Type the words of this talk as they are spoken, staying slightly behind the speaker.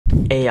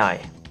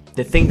AI,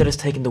 the thing that has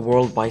taken the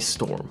world by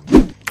storm.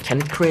 Can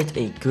it create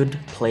a good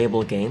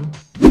playable game?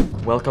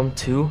 Welcome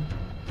to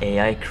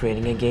AI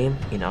creating a game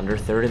in under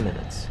 30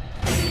 minutes.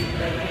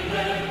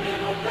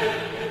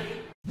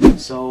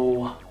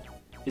 So,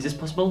 is this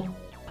possible?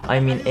 I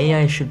mean,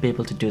 AI should be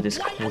able to do this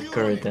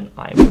quicker than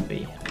I would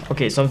be.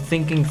 Okay, so I'm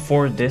thinking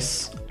for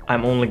this,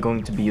 I'm only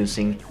going to be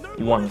using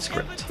one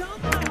script.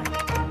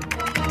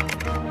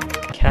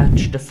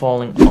 Catch the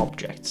falling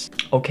objects.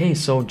 Okay,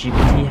 so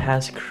GPT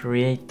has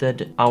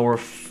created our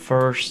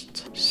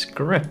first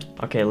script.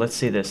 Okay, let's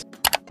see this.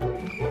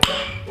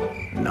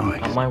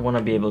 Nice. I might want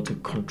to be able to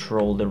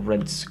control the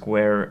red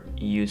square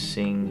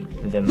using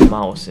the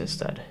mouse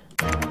instead.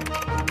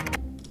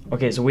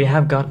 Okay, so we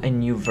have got a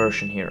new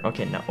version here.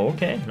 Okay, now,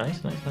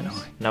 nice.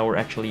 Now we're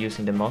actually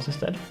using the mouse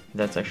instead.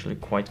 That's actually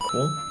quite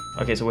cool.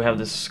 Okay, so we have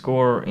the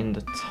score in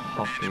the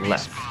top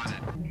left.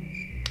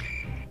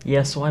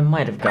 Yeah, so I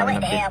might have gotten a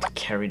bit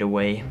carried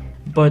away.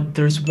 But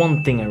there's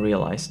one thing I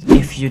realized.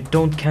 If you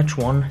don't catch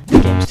one, the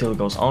game still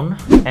goes on.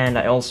 And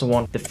I also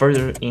want the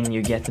further in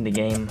you get in the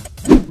game,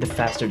 the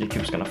faster the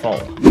cube's gonna fall,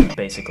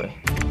 basically.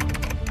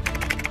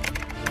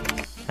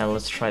 And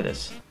let's try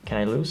this. Can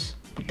I lose?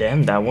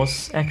 Damn, that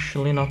was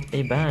actually not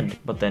a bad.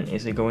 But then,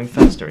 is it going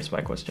faster is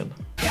my question.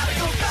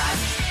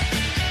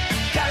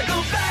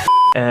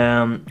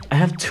 I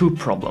have two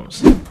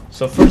problems.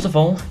 So first of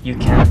all, you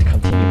can't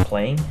continue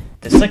playing.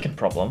 The second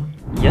problem,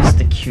 yes,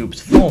 the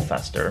cubes fall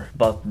faster,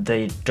 but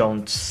they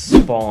don't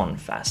spawn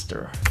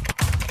faster.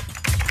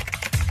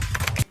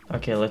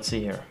 Okay, let's see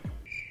here.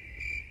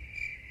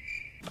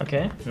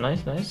 Okay,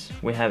 nice.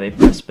 We have a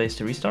press space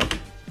to restart.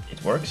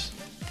 It works.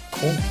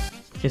 Cool.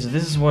 Okay, so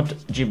this is what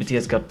GPT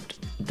has got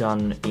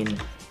done in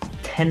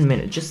 10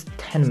 minutes, just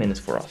 10 minutes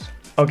for us.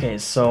 Okay,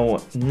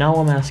 so now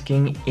I'm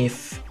asking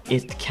if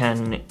it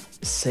can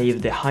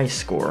save the high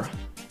score.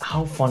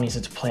 How fun is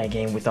it to play a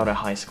game without a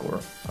high score?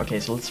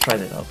 Okay, so let's try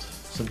that out.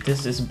 So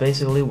this is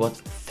basically what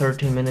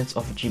 13 minutes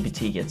of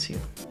GPT gets you.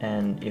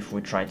 And if we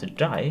try to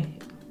die,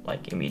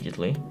 like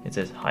immediately, it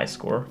says high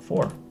score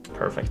 4.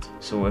 Perfect.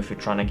 So if we're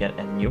trying to get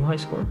a new high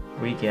score,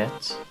 we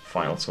get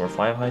final score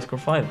 5, high score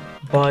 5.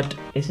 But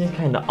isn't it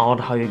kind of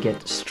odd how you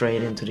get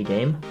straight into the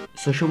game?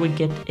 So should we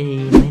get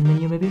a main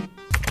menu maybe?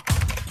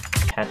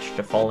 Catch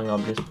the falling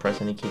objects,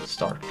 press any key to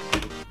start.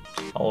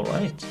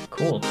 Alright,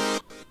 cool.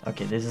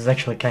 Okay, this is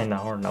actually kind of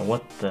hard now.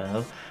 What the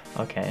hell?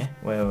 Okay,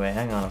 wait,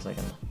 hang on a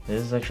second.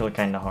 This is actually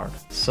kind of hard.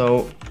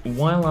 So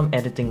while I'm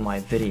editing my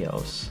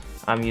videos,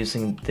 I'm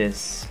using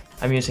this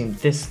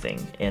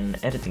thing in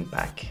editing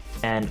pack,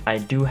 and I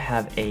do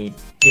have a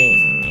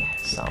ding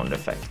sound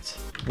effect.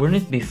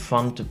 Wouldn't it be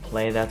fun to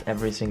play that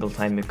every single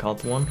time you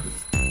caught one?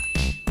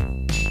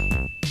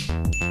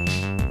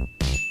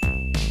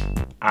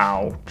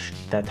 Ouch,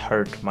 that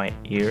hurt my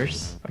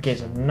ears. Okay,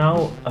 so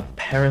now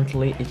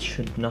apparently it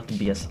should not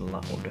be as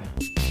loud.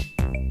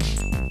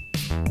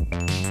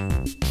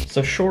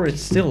 So sure, it's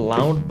still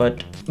loud,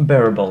 but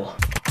bearable.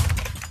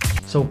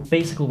 So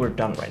basically we're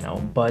done right now,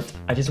 but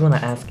I just want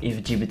to ask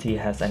if GPT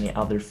has any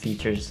other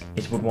features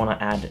it would want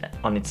to add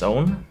on its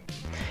own.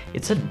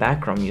 It said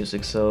background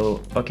music, so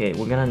okay,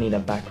 we're gonna need a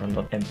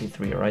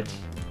background.mp3, right?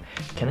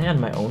 Can I add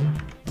my own?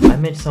 I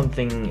made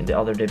something the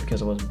other day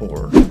because I was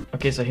bored.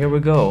 Okay, so here we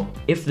go.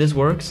 If this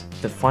works,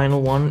 the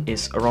final one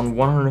is around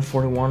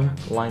 141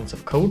 lines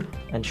of code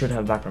and should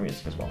have background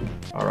music as well.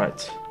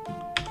 Alright.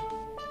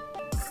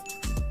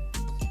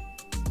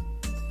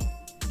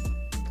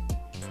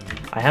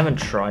 I haven't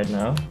tried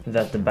now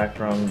that the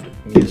background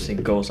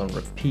music goes on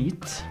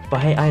repeat, but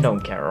hey, I don't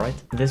care, right?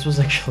 This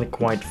was actually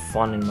quite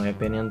fun in my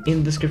opinion. In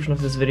the description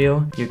of this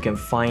video, you can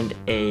find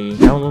a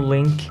download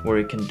link where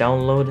you can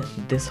download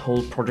this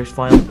whole project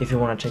file if you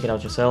want to check it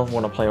out yourself,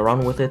 want to play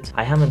around with it.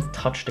 I haven't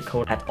touched the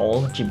code at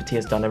all. GPT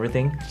has done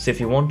everything. So if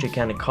you want, you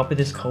can copy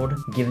this code,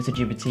 give it to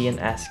GPT and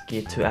ask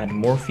it to add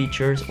more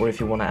features, or if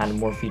you want to add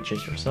more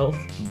features yourself.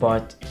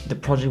 But the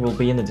project will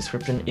be in the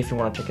description if you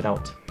want to check it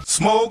out.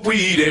 Smoke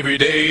weed every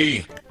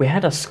day. We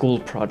had a school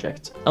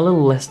project a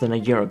little less than a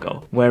year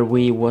ago where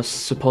we was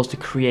supposed to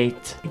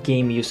create a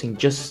game using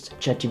just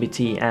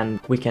ChatGPT,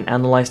 and we can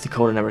analyze the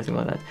code and everything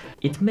like that.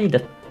 It made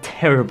a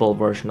terrible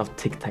version of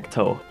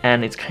tic-tac-toe,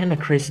 and it's kind of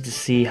crazy to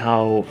see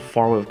how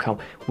far we've come.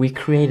 We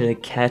created a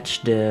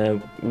catch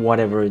the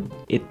whatever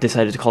it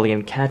decided to call the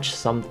game, catch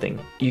something.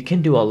 You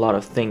can do a lot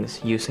of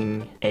things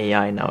using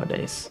AI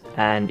nowadays,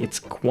 and it's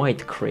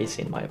quite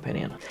crazy in my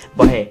opinion.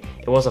 But hey,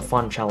 it was a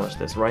fun challenge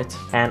this, right?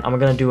 And I'm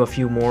gonna do a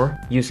few more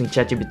using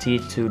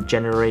ChatGPT to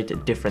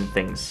generate different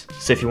things.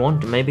 So if you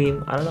want, maybe,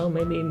 I don't know,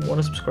 maybe you want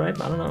to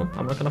subscribe, I don't know.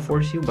 I'm not gonna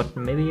force you, but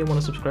maybe you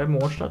want to subscribe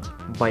and watch that.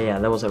 But yeah,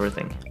 that was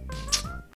everything.